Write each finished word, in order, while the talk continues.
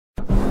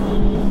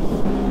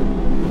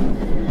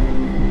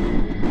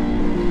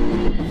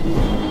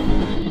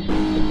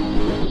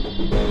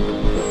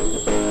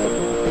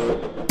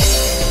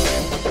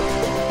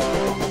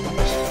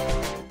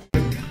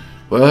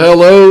Well,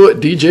 hello,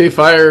 DJ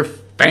Fire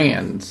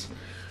fans.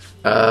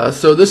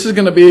 So this is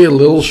going to be a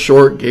little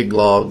short gig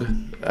log.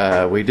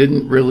 We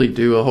didn't really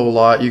do a whole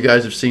lot. You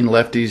guys have seen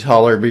Leftys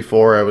holler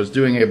before. I was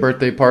doing a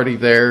birthday party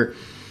there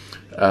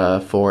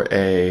for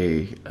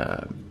a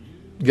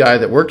guy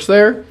that works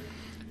there.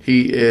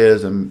 He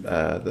is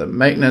the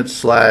maintenance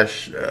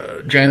slash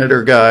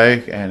janitor guy,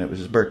 and it was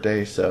his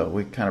birthday, so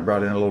we kind of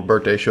brought in a little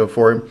birthday show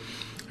for him.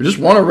 I just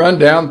want to run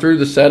down through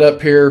the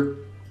setup here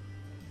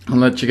and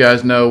let you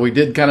guys know we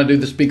did kind of do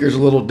the speakers a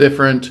little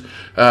different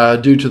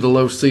due to the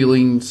low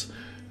ceilings,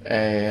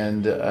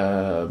 and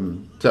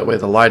that way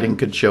the lighting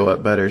could show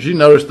up better. As you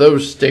notice,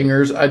 those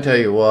stingers, I tell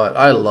you what,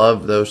 I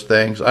love those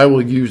things. I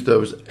will use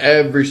those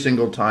every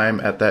single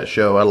time at that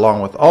show,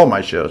 along with all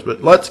my shows.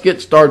 But let's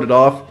get started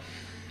off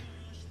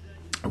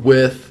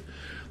with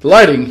the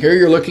lighting. Here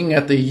you're looking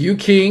at the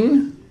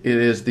U-King. It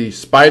is the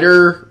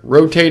spider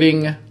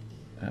rotating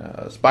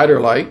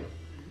spider light.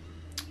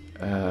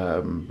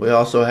 We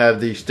also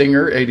have the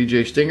Stinger,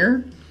 ADJ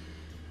Stinger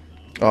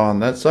on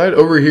that side.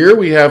 Over here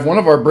we have one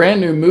of our brand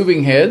new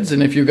moving heads,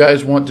 and if you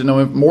guys want to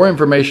know more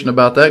information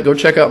about that, go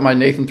check out my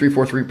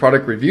Nathan343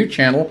 product review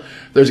channel.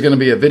 There's going to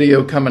be a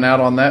video coming out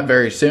on that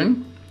very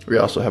soon. We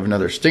also have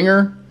another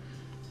Stinger,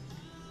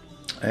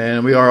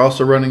 and we are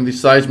also running the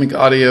Seismic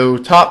Audio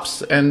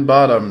tops and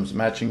bottoms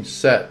matching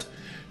set.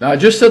 Now I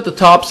just set the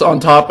tops on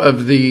top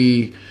of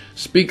the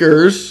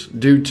speakers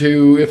due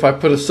to if I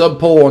put a sub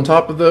pole on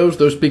top of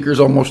those speakers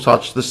almost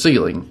touch the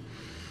ceiling,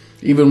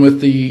 even with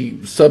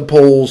the sub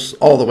poles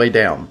all the way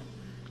down.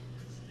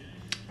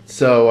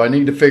 So I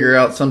need to figure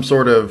out some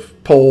sort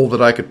of pole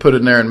that I could put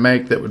in there and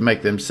make that would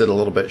make them sit a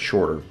little bit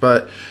shorter,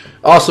 but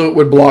also it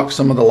would block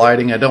some of the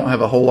lighting. I don't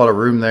have a whole lot of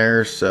room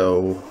there,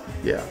 so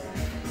yeah.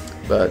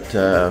 But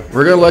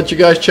we're gonna let you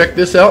guys check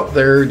this out.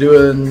 They're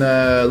doing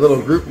a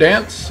little group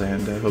dance,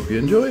 and I hope you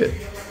enjoy it.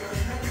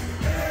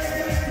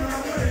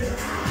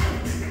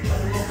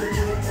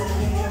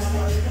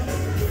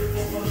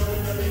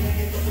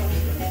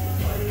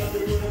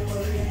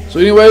 So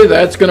anyway,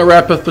 that's going to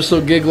wrap up this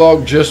little gig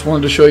log. Just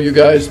wanted to show you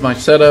guys my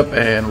setup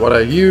and what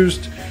I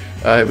used.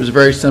 It was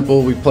very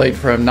simple. We played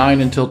from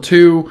 9 until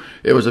 2.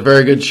 It was a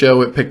very good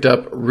show. It picked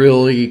up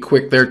really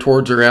quick there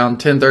towards around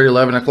 10:30,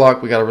 11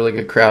 o'clock. We got a really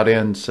good crowd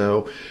in.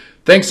 So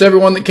thanks to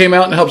everyone that came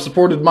out and helped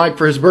supported Mike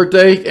for his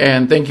birthday.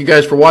 And thank you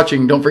guys for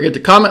watching. Don't forget to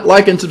comment,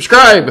 like, and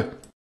subscribe.